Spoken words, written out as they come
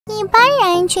一般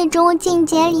人去植物境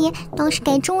界里都是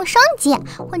给植物升级，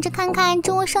或者看看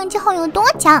植物升级后有多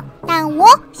强。但我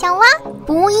小蛙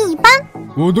不一般，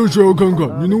我倒是要看看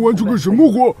你能玩出个什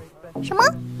么花。什么？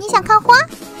你想看花？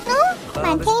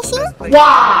满天星。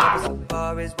哇！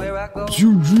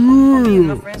就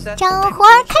这，这会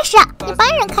儿开始，一般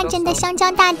人看见的香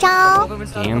蕉大招，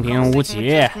平平无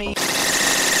奇。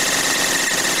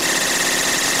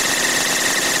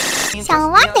小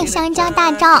蛙的香蕉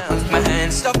大招，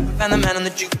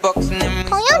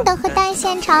同样的核弹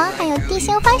现场还有地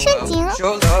形发射井。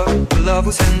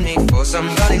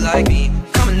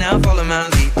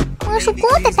魔术菇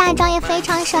的大招也非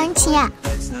常神奇。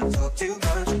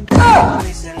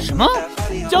什么？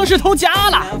僵尸偷家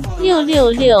了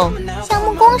！666。项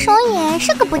目弓手也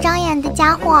是个不长眼的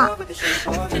家伙。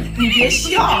你别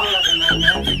笑。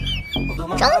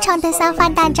正常的散发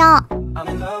大招，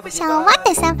小蛙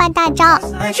的散发大招。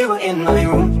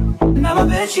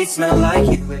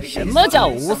什么叫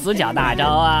无死角大招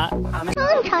啊？正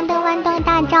常的豌豆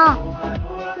大招，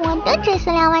我的致死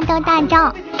量豌豆大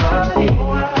招。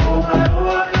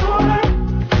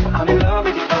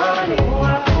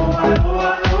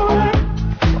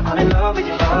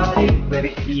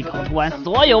一口吐完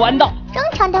所有豌豆。正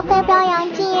常的飞镖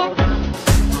养技，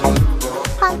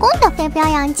化工的飞镖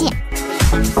养技。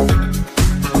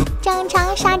正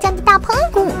常杀僵的大喷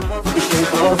菇，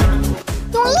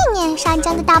用意念杀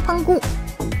僵的大喷菇。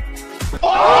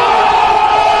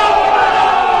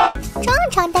正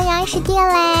常的原始地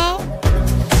雷，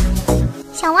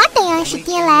小蛙的原始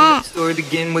地雷。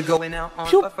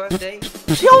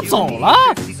飘走了。